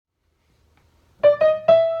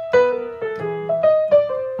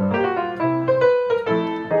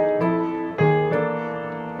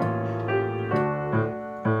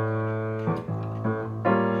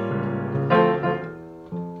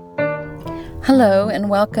Hello, and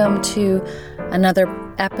welcome to another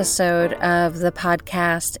episode of the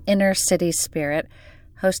podcast Inner City Spirit,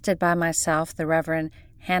 hosted by myself, the Reverend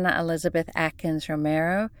Hannah Elizabeth Atkins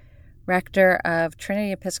Romero, rector of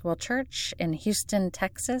Trinity Episcopal Church in Houston,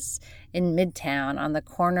 Texas, in Midtown on the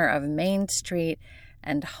corner of Main Street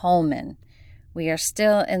and Holman. We are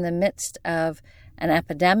still in the midst of an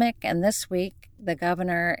epidemic, and this week the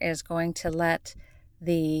governor is going to let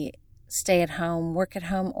the stay-at-home,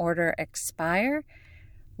 work-at-home order expire,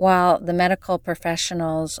 while the medical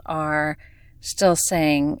professionals are still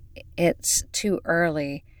saying it's too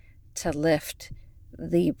early to lift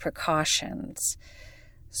the precautions.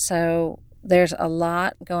 So there's a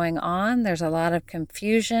lot going on. There's a lot of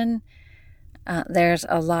confusion. There's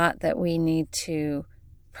a lot that we need to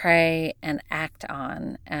pray and act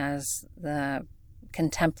on, as the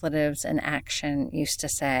contemplatives in action used to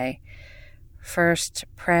say. First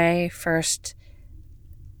pray, first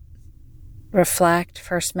reflect,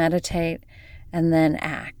 first meditate, and then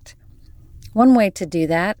act. One way to do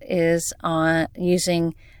that is on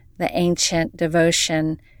using the ancient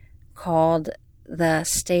devotion called the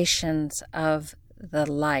Stations of the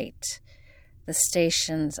Light, the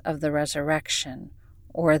Stations of the Resurrection,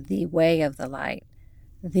 or the Way of the Light,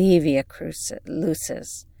 the Via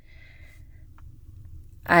Crucis.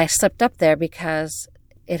 I slipped up there because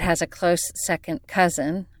it has a close second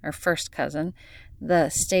cousin, or first cousin, the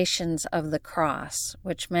Stations of the Cross,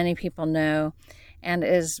 which many people know and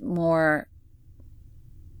is more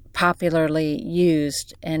popularly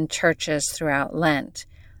used in churches throughout Lent,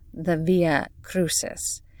 the Via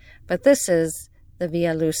Crucis. But this is the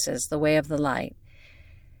Via Lucis, the Way of the Light.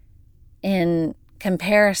 In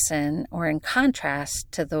comparison, or in contrast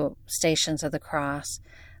to the Stations of the Cross,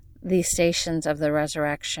 the Stations of the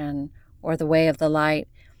Resurrection, or the Way of the Light,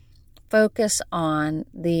 focus on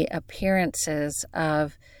the appearances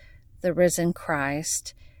of the risen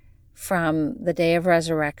Christ from the day of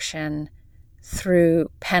resurrection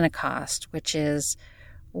through Pentecost, which is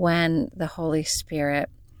when the Holy Spirit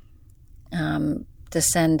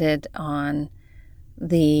descended on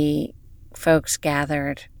the folks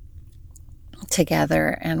gathered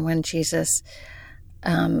together, and when Jesus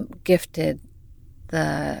gifted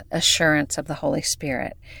the assurance of the Holy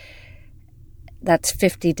Spirit. That's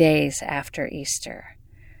 50 days after Easter.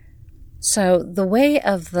 So the Way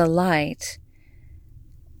of the Light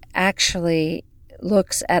actually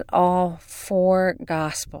looks at all four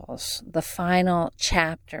Gospels, the final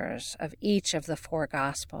chapters of each of the four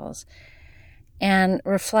Gospels, and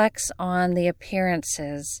reflects on the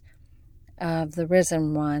appearances of the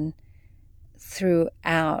risen one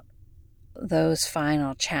throughout those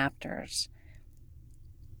final chapters.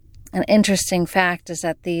 An interesting fact is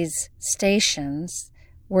that these stations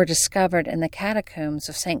were discovered in the catacombs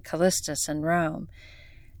of St. Callistus in Rome,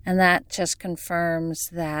 and that just confirms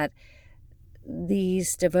that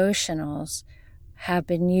these devotionals have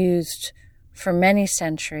been used for many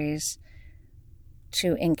centuries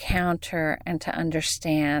to encounter and to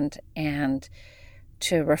understand and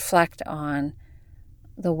to reflect on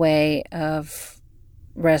the way of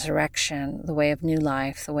resurrection, the way of new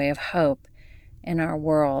life, the way of hope in our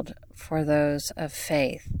world for those of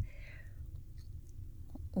faith.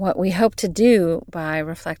 What we hope to do by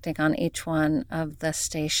reflecting on each one of the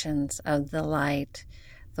Stations of the Light,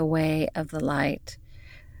 the Way of the Light,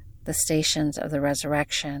 the Stations of the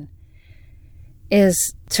Resurrection,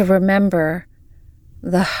 is to remember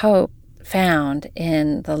the hope found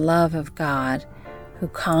in the love of God who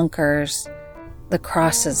conquers the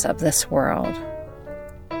crosses of this world.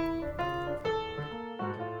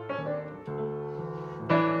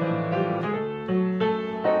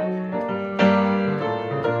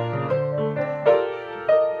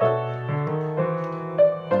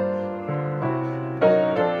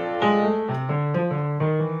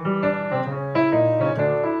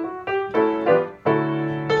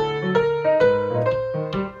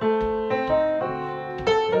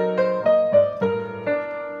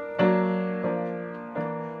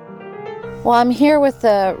 Well, I'm here with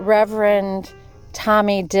the Reverend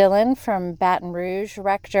Tommy Dillon from Baton Rouge,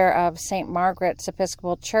 rector of St. Margaret's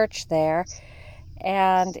Episcopal Church there,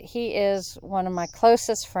 and he is one of my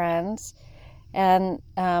closest friends, and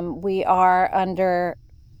we are under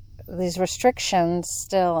these restrictions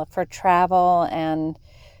still for travel and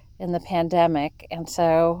in the pandemic, and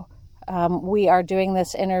so we are doing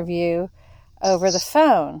this interview over the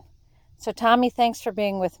phone. So, Tommy, thanks for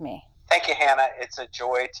being with me. Thank you, Hannah. It's a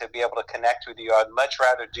joy to be able to connect with you. I'd much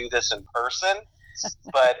rather do this in person,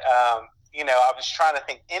 but, I was trying to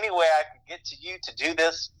think any way I could get to you to do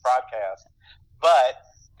this broadcast. But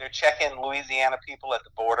they're checking Louisiana people at the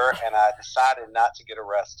border, and I decided not to get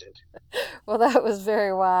arrested. Well, that was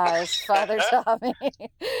very wise, Father Tommy.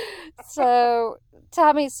 So,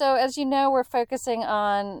 Tommy, as you know, we're focusing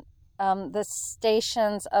on the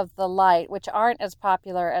Stations of the Light, which aren't as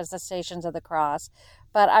popular as the Stations of the Cross,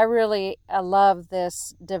 but I love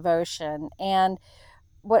this devotion. And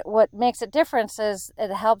what makes it different is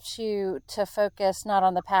it helps you to focus not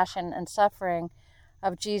on the passion and suffering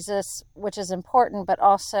of Jesus, which is important, but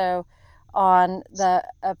also on the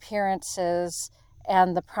appearances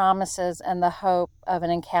and the promises and the hope of an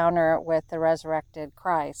encounter with the resurrected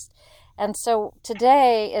Christ. And so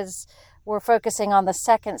today we're focusing on the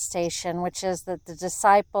second station, which is that the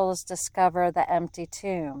disciples discover the empty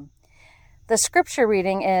tomb. The scripture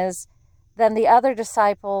reading is, "Then the other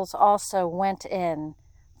disciples also went in,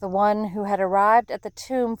 the one who had arrived at the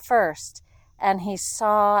tomb first, and he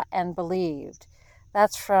saw and believed."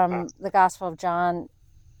 That's from the Gospel of John,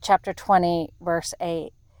 chapter 20, verse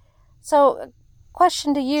 8. So,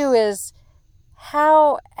 question to you is,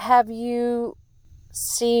 how have you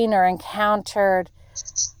seen or encountered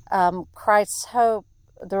Christ's hope,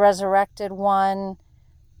 the resurrected one,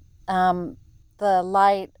 the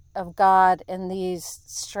light of God in these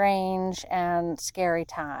strange and scary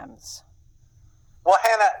times? Well,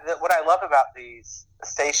 Hannah, what I love about these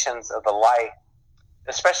Stations of the Light,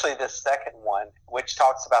 especially this second one, which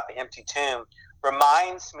talks about the empty tomb,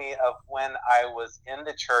 reminds me of when I was in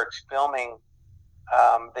the church filming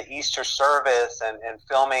the Easter service and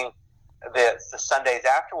filming the Sundays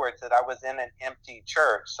afterwards, that I was in an empty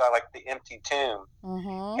church, so I like the empty tomb.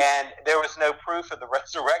 Mm-hmm. And there was no proof of the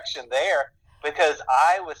resurrection there, because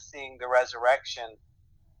I was seeing the resurrection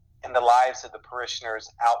in the lives of the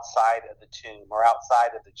parishioners outside of the tomb or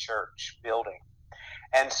outside of the church building.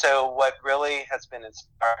 And so what really has been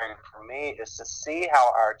inspiring for me is to see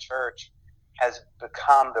how our church has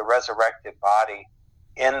become the resurrected body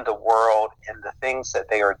in the world and the things that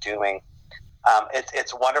they are doing.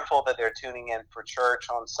 It's wonderful that they're tuning in for church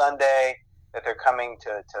on Sunday, that they're coming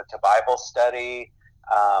to Bible study,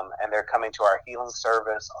 and they're coming to our healing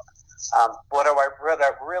service. What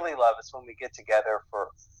I really love is when we get together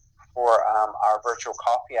for our virtual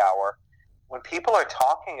coffee hour, when people are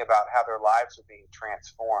talking about how their lives are being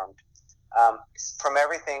transformed, from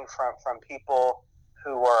everything from people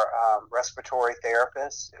who are respiratory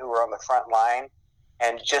therapists who are on the front line,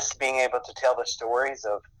 and just being able to tell the stories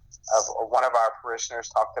of one of our parishioners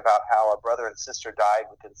talked about how a brother and sister died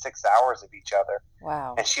within 6 hours of each other.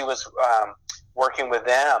 Wow. And she was working with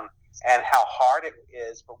them, and how hard it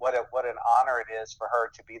is, but what an honor it is for her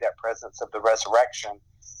to be that presence of the resurrection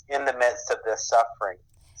in the midst of this suffering.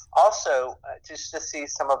 Also, just to see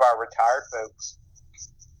some of our retired folks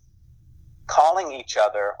calling each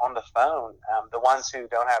other on the phone, the ones who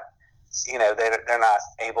don't have, they're not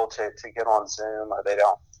able to get on Zoom, or they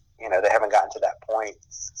don't, they haven't gotten to that point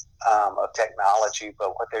of technology,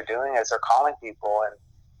 but what they're doing is they're calling people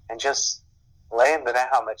and just letting them know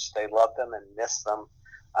how much they love them and miss them.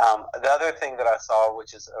 The other thing that I saw,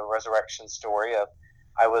 which is a resurrection story of,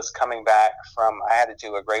 I was coming back I had to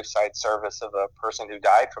do a graveside service of a person who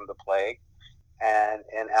died from the plague, and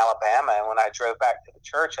in Alabama, and when I drove back to the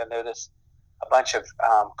church, I noticed a bunch of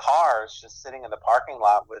cars just sitting in the parking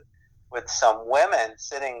lot with some women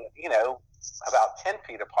sitting, about 10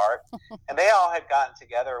 feet apart, and they all had gotten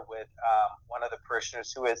together with one of the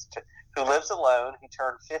parishioners who lives alone. He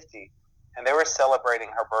turned 50, and they were celebrating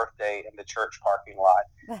her birthday in the church parking lot.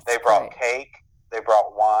 They brought cake, they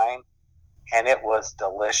brought wine, and it was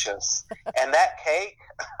delicious. And that cake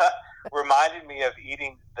reminded me of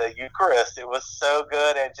eating the Eucharist. It was so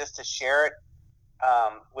good, and just to share it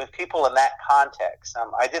with people in that context.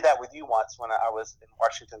 I did that with you once when I was in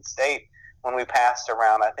Washington State, when we passed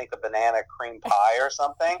around, I think, a banana cream pie or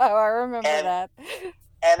something. Oh, I remember that.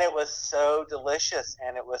 And it was so delicious,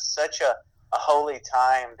 and it was such a holy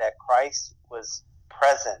time that Christ was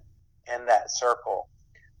present in that circle.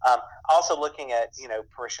 Also looking at,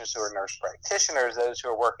 parishioners who are nurse practitioners, those who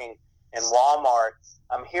are working in Walmart,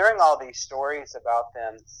 I'm hearing all these stories about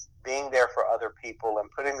them being there for other people and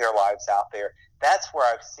putting their lives out there. That's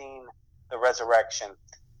where I've seen the resurrection.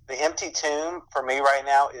 The empty tomb for me right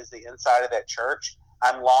now is the inside of that church.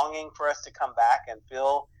 I'm longing for us to come back and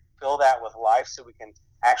fill that with life so we can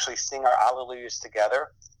actually sing our Alleluias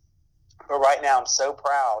together. But right now I'm so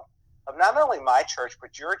proud of not only my church,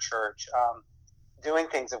 but your church, doing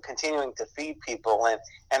things of continuing to feed people,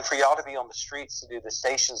 and for y'all to be on the streets to do the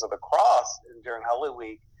Stations of the Cross during Holy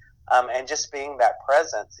Week, and just being that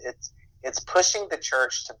presence. It's pushing the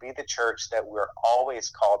church to be the church that we're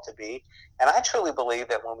always called to be. And I truly believe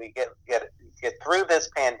that when we get through this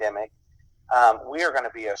pandemic, we are going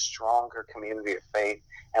to be a stronger community of faith,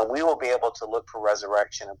 and we will be able to look for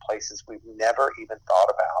resurrection in places we've never even thought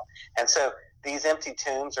about. And so these empty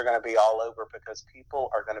tombs are going to be all over because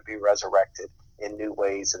people are going to be resurrected in new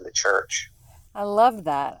ways in the church. I love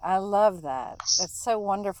that. I love that. That's so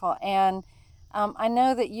wonderful. And I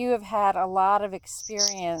know that you have had a lot of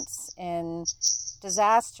experience in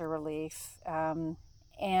disaster relief.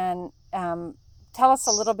 And tell us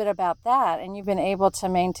a little bit about that. And you've been able to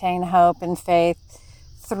maintain hope and faith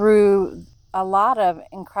through a lot of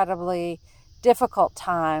incredibly difficult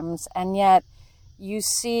times. And yet you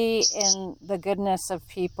see in the goodness of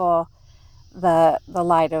people the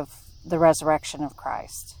light of the resurrection of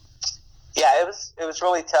Christ. Yeah, it was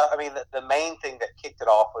really tough. I mean, the main thing that kicked it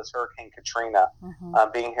off was Hurricane Katrina,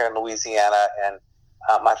 being here in Louisiana, and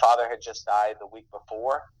my father had just died the week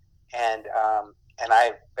before, and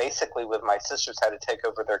I basically, with my sisters, had to take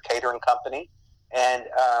over their catering company, and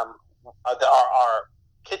our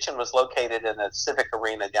kitchen was located in the Civic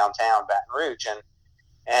Arena downtown Baton Rouge,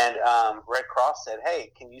 and Red Cross said,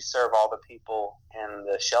 "Hey, can you serve all the people in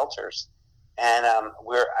the shelters?" And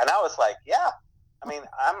I was like, "Yeah." I mean,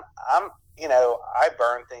 I'm I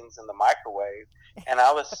burn things in the microwave, and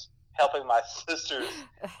I was helping my sisters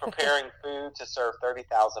preparing food to serve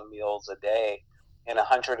 30,000 meals a day in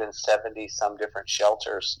 170 some different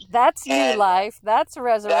shelters. That's new life. That's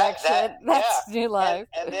resurrection. That's new life.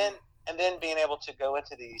 And then being able to go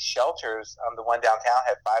into these shelters. The one downtown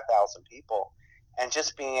had 5,000 people, and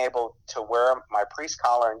just being able to wear my priest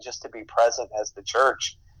collar and just to be present as the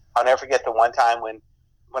church. I'll never forget the one time when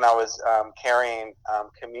I was carrying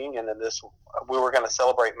communion, and we were going to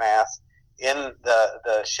celebrate Mass in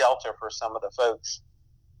the shelter for some of the folks,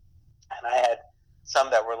 and I had some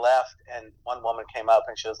that were left, and one woman came up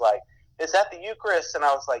and she was like, "Is that the Eucharist?" And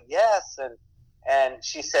I was like, "Yes." And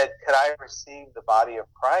she said, "Could I receive the body of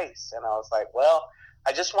Christ?" And I was like, "Well,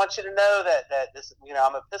 I just want you to know that this,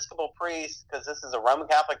 I'm an Episcopal priest because this is a Roman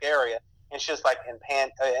Catholic area." And she was like,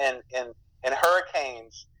 in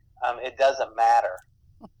hurricanes, it doesn't matter.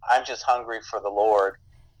 I'm just hungry for the Lord.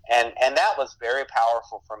 And that was very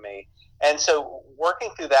powerful for me. And so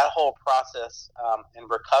working through that whole process in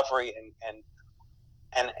recovery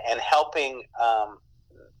and helping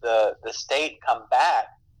the state come back,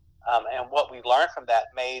 and what we learned from that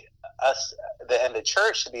made us and the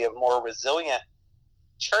church to be a more resilient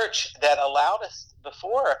church that allowed us.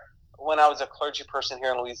 Before, when I was a clergy person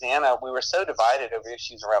here in Louisiana, we were so divided over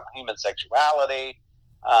issues around human sexuality,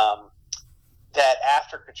 that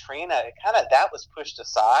after Katrina, that was pushed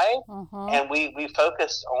aside, and we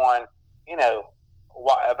focused on,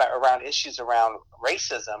 around issues around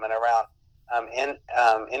racism and around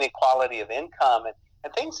inequality of income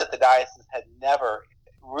and things that the diocese had never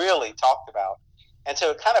really talked about. And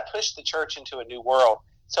so it kind of pushed the church into a new world.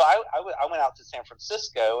 So I went out to San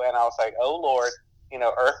Francisco, and I was like, "Oh, Lord,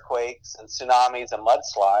 earthquakes and tsunamis and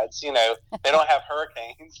mudslides, they don't have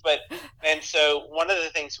hurricanes." And so one of the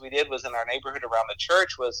things we did was in our neighborhood around the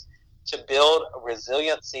church was to build a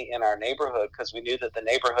resiliency in our neighborhood, because we knew that the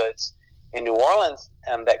neighborhoods in New Orleans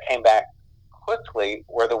that came back quickly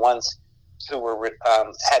were the ones who were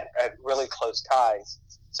had really close ties.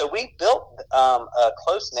 So we built a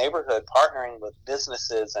close neighborhood, partnering with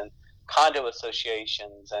businesses and condo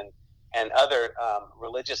associations and other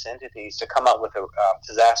religious entities to come up with a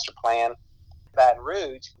disaster plan. Baton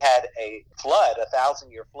Rouge had a flood,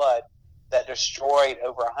 1,000-year flood, that destroyed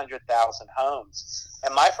over 100,000 homes.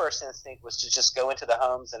 And my first instinct was to just go into the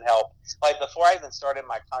homes and help. Like, before I even started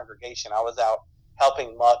my congregation, I was out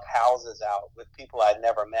helping muck houses out with people I'd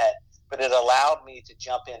never met. But it allowed me to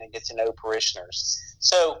jump in and get to know parishioners.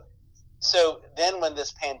 So then when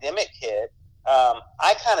this pandemic hit,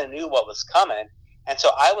 I kind of knew what was coming. And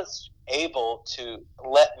so I was able to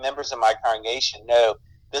let members of my congregation know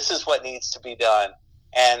this is what needs to be done.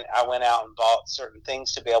 And I went out and bought certain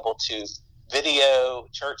things to be able to video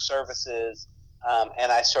church services.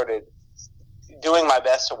 And I started doing my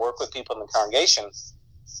best to work with people in the congregation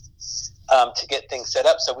to get things set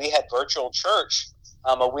up. So we had virtual church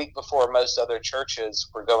a week before most other churches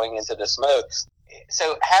were going into this mode.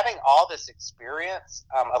 So having all this experience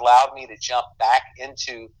allowed me to jump back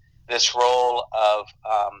into this role of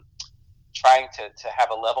trying to have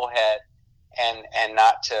a level head and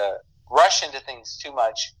not to rush into things too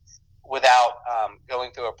much without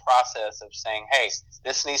going through a process of saying, "Hey,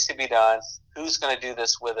 this needs to be done. Who's going to do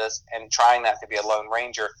this with us?" And trying not to be a lone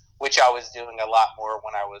ranger, which I was doing a lot more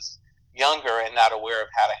when I was younger and not aware of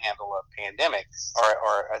how to handle a pandemic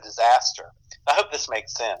or a disaster. I hope this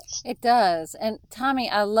makes sense. It does. And Tommy,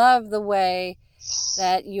 I love the way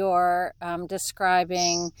that you're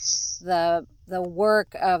describing the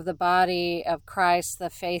work of the body of Christ, the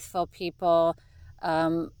faithful people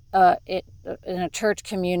in a church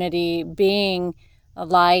community being a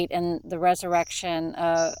light and the resurrection,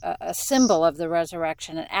 a symbol of the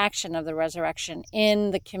resurrection, an action of the resurrection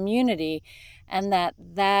in the community, and that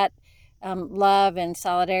love and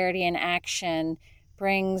solidarity and action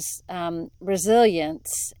brings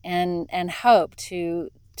resilience and hope to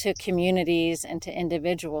communities and to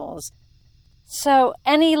individuals. So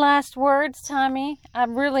any last words, Tommy? I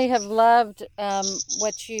really have loved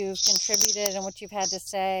what you've contributed and what you've had to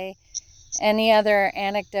say. Any other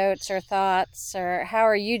anecdotes or thoughts, or how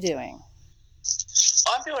are you doing?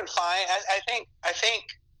 Well, I'm doing fine. I think,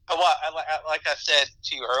 well, like I said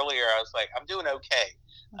to you earlier, I was like, I'm doing okay.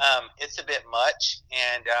 It's a bit much,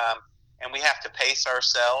 and we have to pace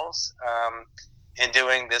ourselves in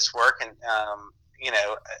doing this work. And,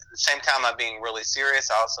 at the same time, I'm being really serious.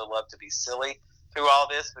 I also love to be silly through all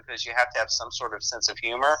this because you have to have some sort of sense of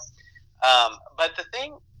humor. But the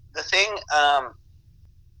thing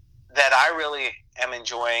that I really am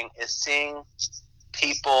enjoying is seeing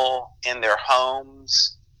people in their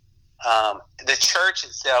homes, the church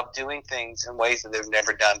itself doing things in ways that they've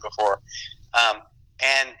never done before.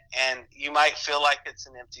 And you might feel like it's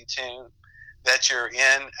an empty tomb that you're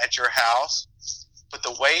in at your house, but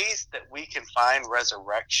the ways that we can find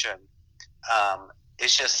resurrection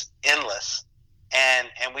is just endless. And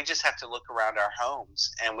we just have to look around our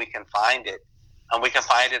homes and we can find it. We can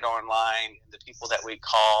find it online, the people that we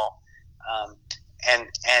call, and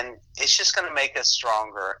it's just going to make us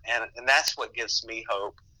stronger. And that's what gives me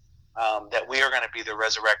hope, that we are going to be the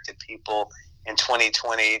resurrected people in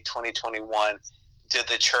 2020, 2021, to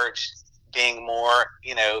the church being more,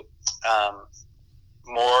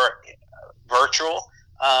 more virtual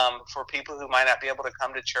for people who might not be able to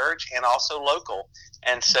come to church, and also local.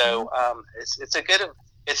 And so it's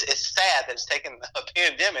sad that it's taken a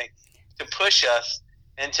pandemic to push us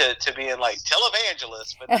into being like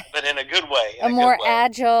televangelists, but in a good way. A more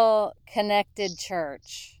agile, connected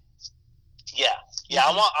church. Yeah.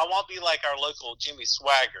 I want to be like our local Jimmy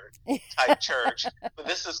Swaggart type church, but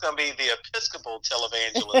this is going to be the Episcopal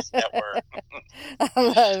Televangelist Network. I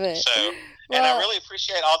love it. And I really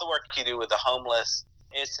appreciate all the work you do with the homeless.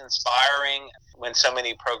 It's inspiring when so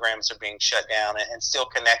many programs are being shut down, and still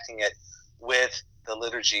connecting it with the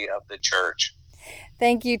liturgy of the church.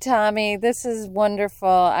 Thank you, Tommy. This is wonderful.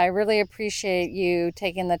 I really appreciate you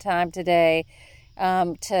taking the time today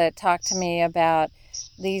to talk to me about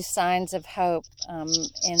these signs of hope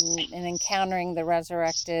in encountering the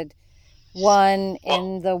resurrected one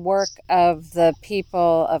in the work of the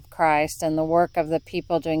people of Christ and the work of the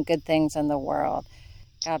people doing good things in the world.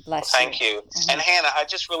 God bless you. Thank you. And Hannah, I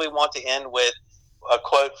just really want to end with a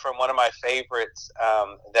quote from one of my favorites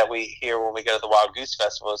that we hear when we go to the Wild Goose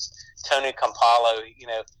Festival is Tony Campolo.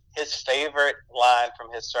 His favorite line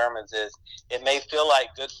from his sermons is, "It may feel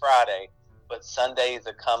like Good Friday, but Sundays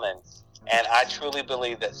are coming." And I truly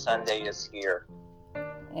believe that Sunday is here.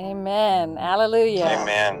 Amen. Hallelujah.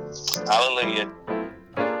 Amen. Hallelujah.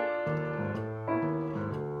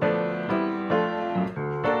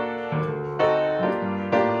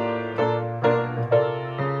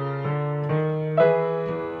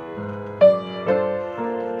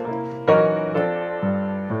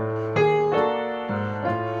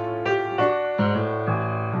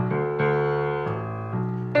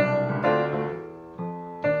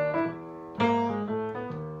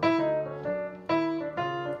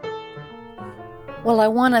 Well, I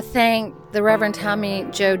want to thank the Reverend Tommy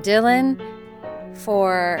Joe Dillon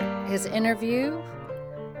for his interview,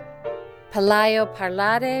 Pelayo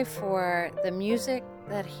Parlade for the music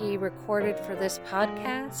that he recorded for this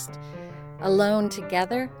podcast, Alone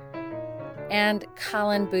Together, and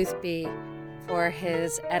Colin Boothby for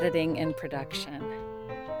his editing and production.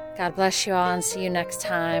 God bless you all, and see you next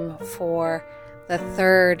time for the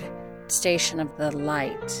third Station of the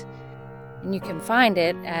Light. And you can find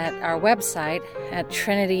it at our website at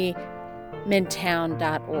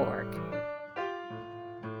trinitymidtown.org.